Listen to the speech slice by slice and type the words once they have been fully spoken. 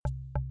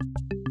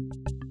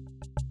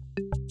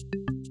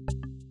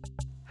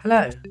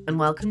Hello, and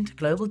welcome to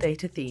Global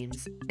Data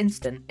Themes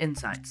Instant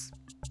Insights.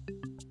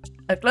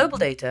 At Global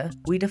Data,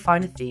 we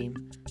define a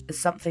theme as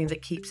something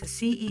that keeps a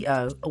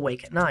CEO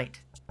awake at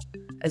night,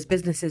 as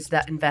businesses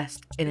that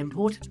invest in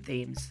important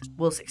themes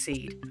will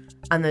succeed,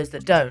 and those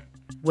that don't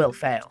will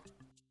fail.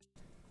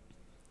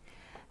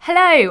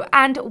 Hello,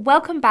 and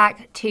welcome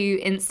back to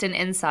Instant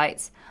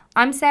Insights.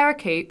 I'm Sarah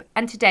Coop,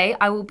 and today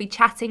I will be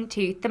chatting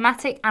to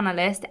thematic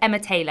analyst Emma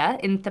Taylor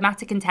in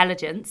Thematic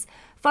Intelligence,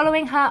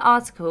 following her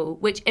article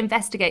which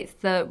investigates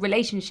the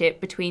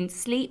relationship between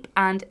sleep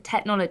and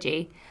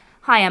technology.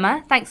 Hi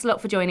Emma, thanks a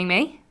lot for joining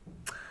me.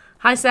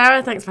 Hi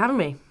Sarah, thanks for having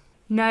me.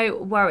 No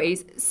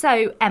worries.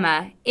 So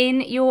Emma,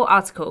 in your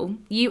article,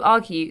 you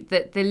argue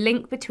that the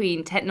link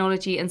between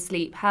technology and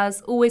sleep has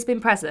always been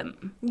present.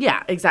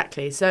 Yeah,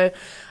 exactly. So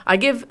I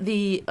give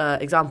the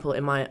example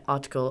in my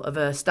article of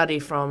a study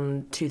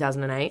from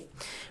 2008,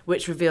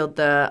 which revealed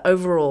that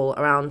overall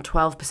around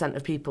 12%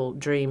 of people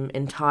dream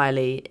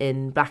entirely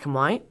in black and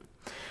white.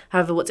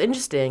 However, what's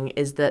interesting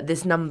is that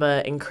this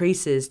number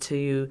increases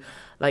to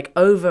like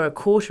over a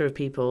quarter of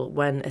people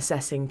when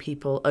assessing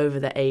people over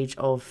the age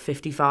of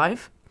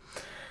 55.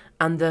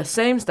 And the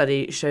same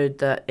study showed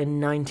that in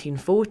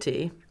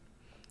 1940,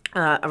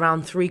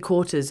 around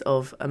 3/4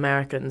 of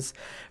Americans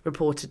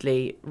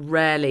reportedly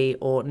rarely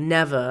or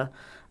never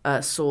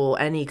saw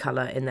any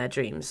colour in their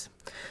dreams.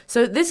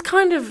 So this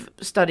kind of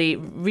study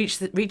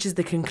reaches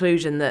the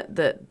conclusion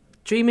that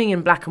dreaming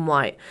in black and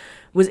white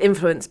was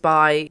influenced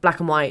by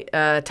black and white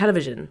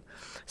television.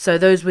 So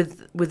those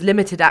with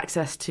limited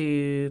access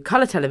to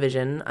colour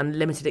television and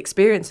limited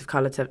experience of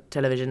colour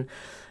television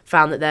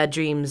found that their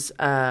dreams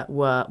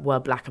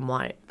were black and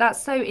white.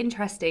 That's so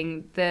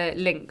interesting, the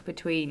link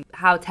between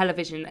how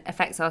television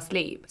affects our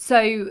sleep.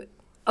 So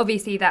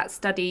obviously that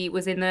study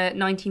was in the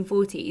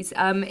 1940s.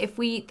 If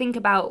we think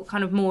about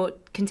kind of more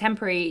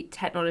contemporary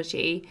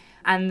technology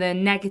and the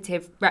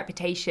negative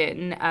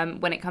reputation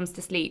when it comes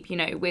to sleep, you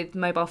know, with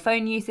mobile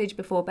phone usage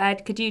before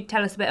bed, could you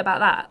tell us a bit about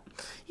that?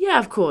 Yeah,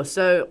 of course.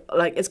 So,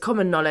 like, it's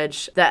common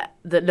knowledge that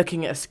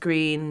looking at a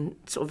screen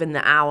sort of in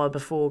the hour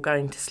before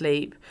going to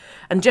sleep,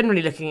 and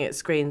generally looking at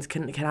screens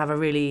can have a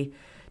really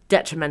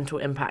detrimental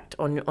impact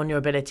on your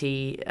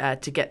ability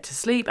to get to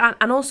sleep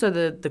and also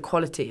the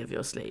quality of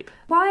your sleep.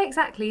 Why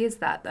exactly is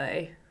that,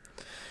 though?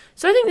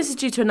 So I think this is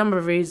due to a number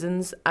of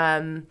reasons.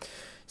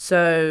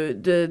 So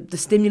the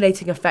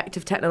stimulating effect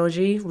of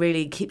technology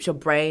really keeps your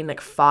brain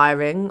like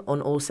firing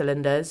on all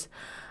cylinders.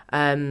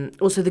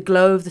 Also, the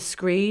glow of the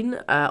screen,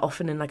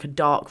 often in like a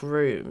dark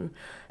room,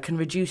 can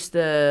reduce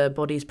the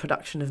body's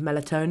production of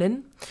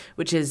melatonin,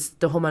 which is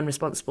the hormone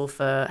responsible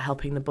for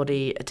helping the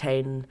body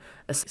attain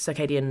a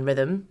circadian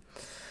rhythm.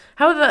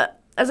 However,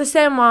 as I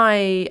say in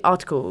my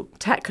article,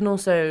 tech can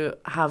also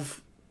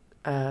have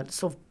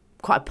sort of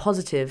quite a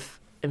positive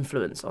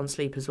influence on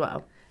sleep as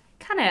well.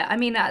 Can it? I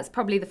mean, that's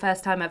probably the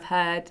first time I've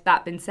heard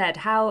that been said.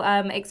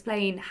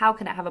 Explain how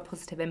can it have a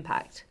positive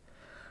impact?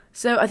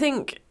 So I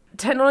think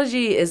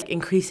technology is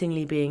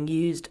increasingly being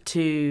used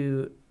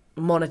to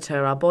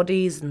monitor our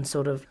bodies and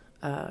sort of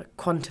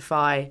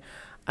quantify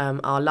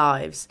our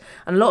lives.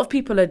 And a lot of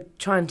people are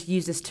trying to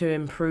use this to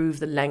improve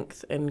the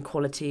length and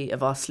quality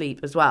of our sleep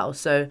as well.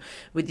 So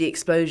with the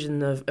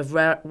explosion of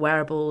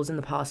wearables in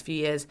the past few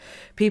years,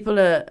 people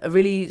are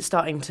really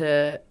starting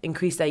to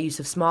increase their use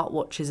of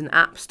smartwatches and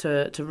apps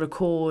to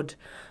record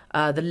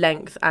the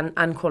length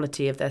and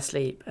quality of their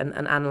sleep and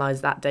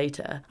analyse that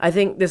data. I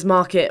think this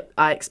market,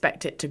 I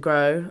expect it to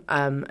grow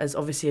as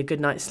obviously a good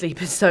night's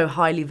sleep is so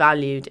highly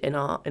valued in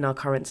our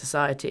current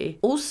society.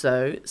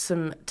 Also,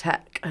 some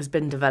tech has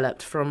been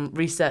developed from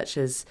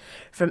researchers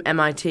from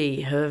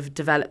MIT who have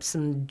developed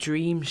some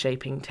dream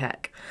shaping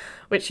tech,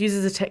 which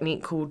uses a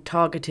technique called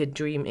targeted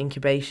dream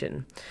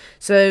incubation.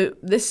 So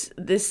this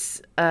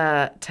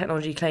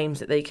technology claims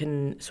that they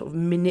can sort of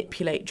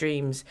manipulate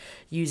dreams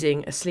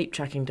using a sleep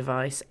tracking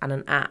device and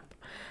an app.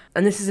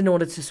 And this is in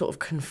order to sort of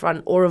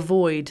confront or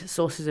avoid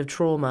sources of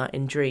trauma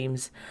in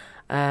dreams,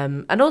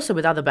 and also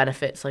with other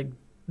benefits like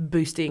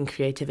boosting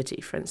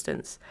creativity, for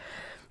instance.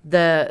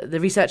 The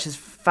researchers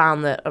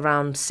found that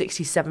around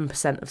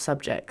 67% of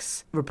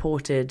subjects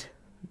reported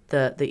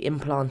that the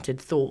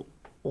implanted thought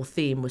or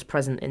theme was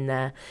present in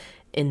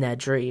their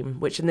dream,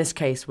 which in this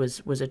case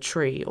was a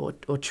tree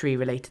or tree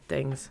related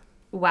things.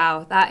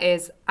 Wow, that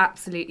is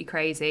absolutely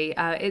crazy.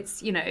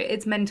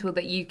 It's mental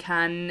that you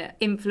can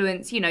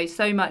influence,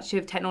 so much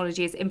of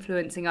technology is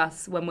influencing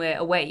us when we're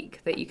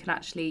awake, that you can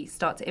actually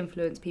start to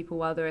influence people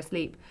while they're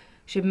asleep.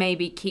 Should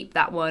maybe keep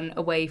that one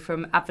away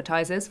from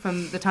advertisers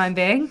from the time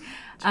being.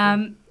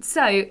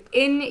 So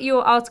in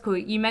your article,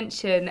 you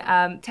mention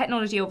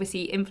technology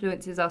obviously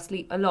influences our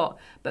sleep a lot,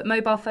 but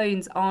mobile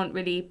phones aren't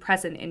really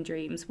present in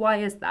dreams. Why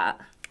is that?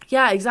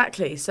 Yeah,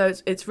 exactly. So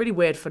it's really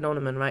weird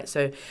phenomenon, right?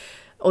 So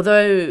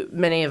although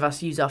many of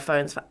us use our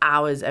phones for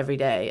hours every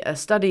day, a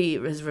study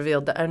has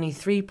revealed that only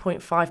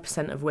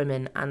 3.5% of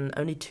women and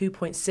only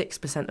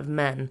 2.6% of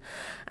men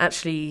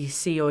actually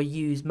see or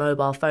use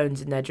mobile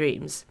phones in their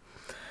dreams.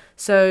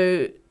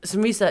 So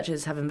some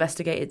researchers have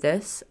investigated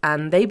this,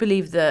 and they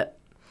believe that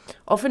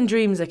often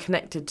dreams are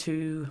connected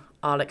to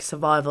our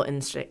survival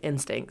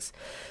instincts.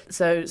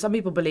 So some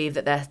people believe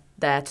that they're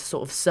there to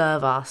sort of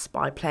serve us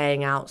by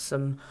playing out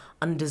some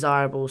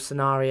undesirable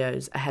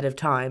scenarios ahead of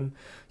time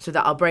so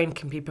that our brain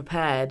can be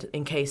prepared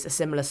in case a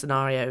similar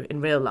scenario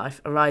in real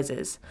life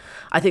arises.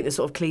 I think the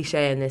sort of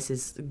cliche in this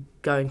is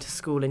going to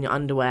school in your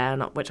underwear,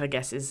 which I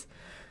guess is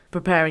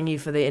preparing you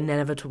for the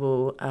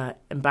inevitable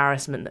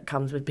embarrassment that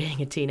comes with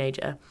being a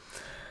teenager.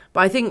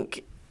 But I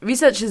think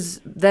researchers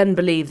then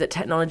believe that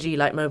technology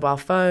like mobile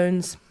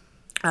phones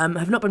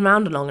have not been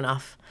around long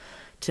enough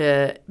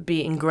to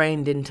be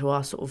ingrained into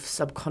our sort of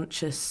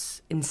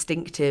subconscious,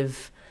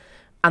 instinctive,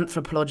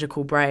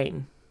 anthropological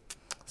brain.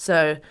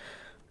 So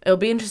it'll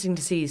be interesting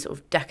to see sort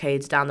of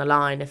decades down the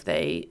line if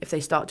they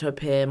start to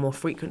appear more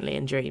frequently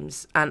in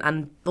dreams,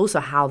 and also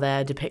how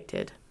they're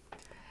depicted.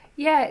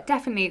 Yeah,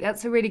 definitely.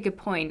 That's a really good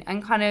point.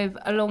 And kind of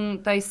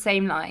along those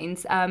same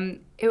lines,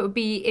 it would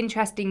be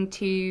interesting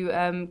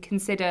to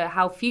consider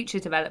how future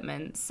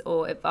developments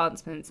or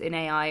advancements in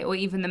AI, or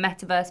even the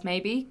metaverse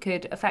maybe,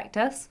 could affect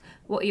us.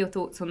 What are your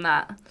thoughts on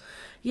that?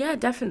 Yeah,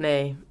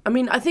 definitely. I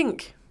mean, I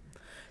think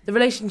the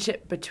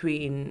relationship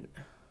between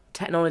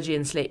technology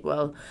and sleep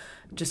will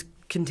just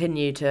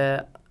continue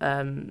to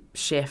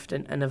shift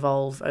and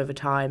evolve over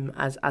time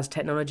as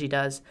technology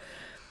does.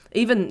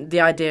 Even the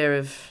idea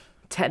of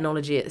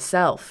technology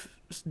itself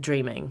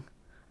dreaming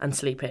and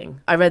sleeping.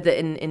 I read that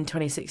in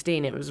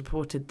 2016 it was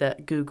reported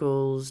that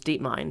Google's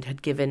DeepMind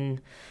had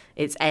given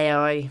its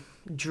AI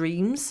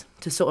dreams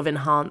to sort of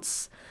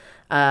enhance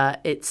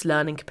its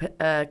learning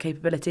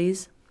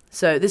capabilities.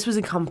 So this was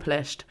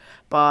accomplished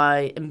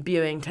by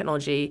imbuing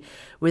technology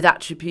with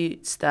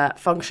attributes that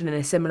function in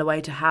a similar way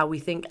to how we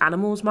think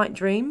animals might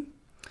dream.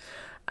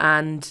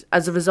 And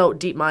as a result,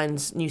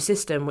 DeepMind's new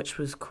system, which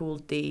was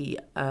called the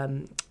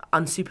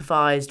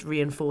Unsupervised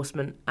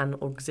Reinforcement and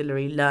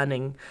Auxiliary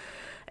Learning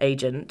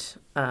Agent,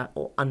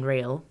 or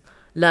Unreal,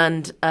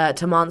 learned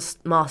to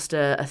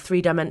master a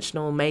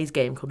three-dimensional maze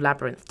game called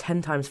Labyrinth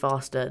 10 times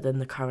faster than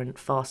the current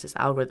fastest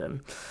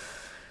algorithm.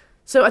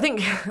 So I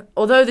think,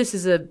 although this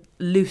is a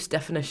loose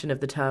definition of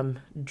the term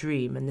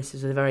dream, and this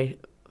is a very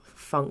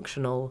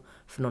functional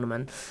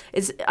phenomenon,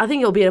 I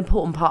think it'll be an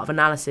important part of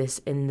analysis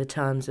in the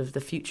terms of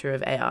the future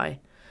of AI.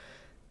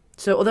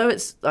 So although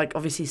it's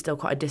obviously still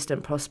quite a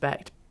distant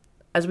prospect,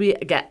 as we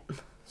get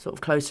sort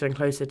of closer and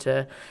closer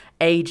to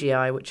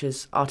AGI, which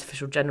is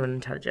artificial general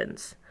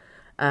intelligence,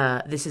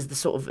 this is the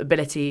sort of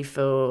ability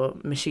for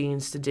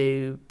machines to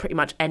do pretty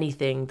much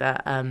anything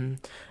that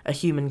a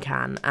human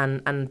can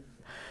and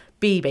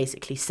be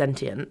basically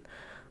sentient.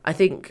 I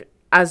think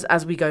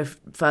as we go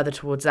further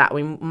towards that,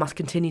 we must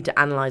continue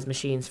to analyse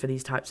machines for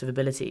these types of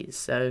abilities.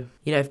 So,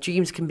 if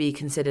dreams can be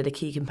considered a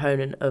key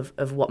component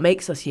of what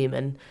makes us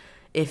human,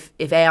 if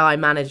AI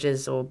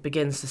manages or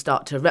begins to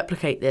start to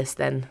replicate this,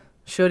 then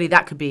surely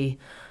that could be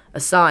a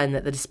sign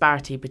that the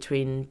disparity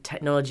between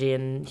technology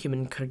and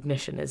human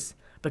cognition is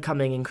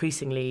becoming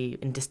increasingly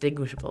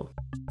indistinguishable.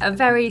 A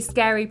very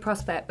scary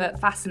prospect, but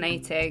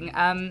fascinating.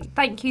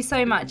 Thank you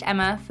so much,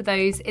 Emma, for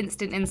those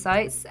instant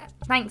insights.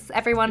 Thanks,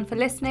 everyone, for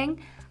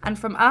listening. And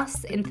from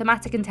us in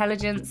Thematic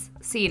Intelligence,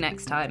 see you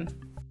next time.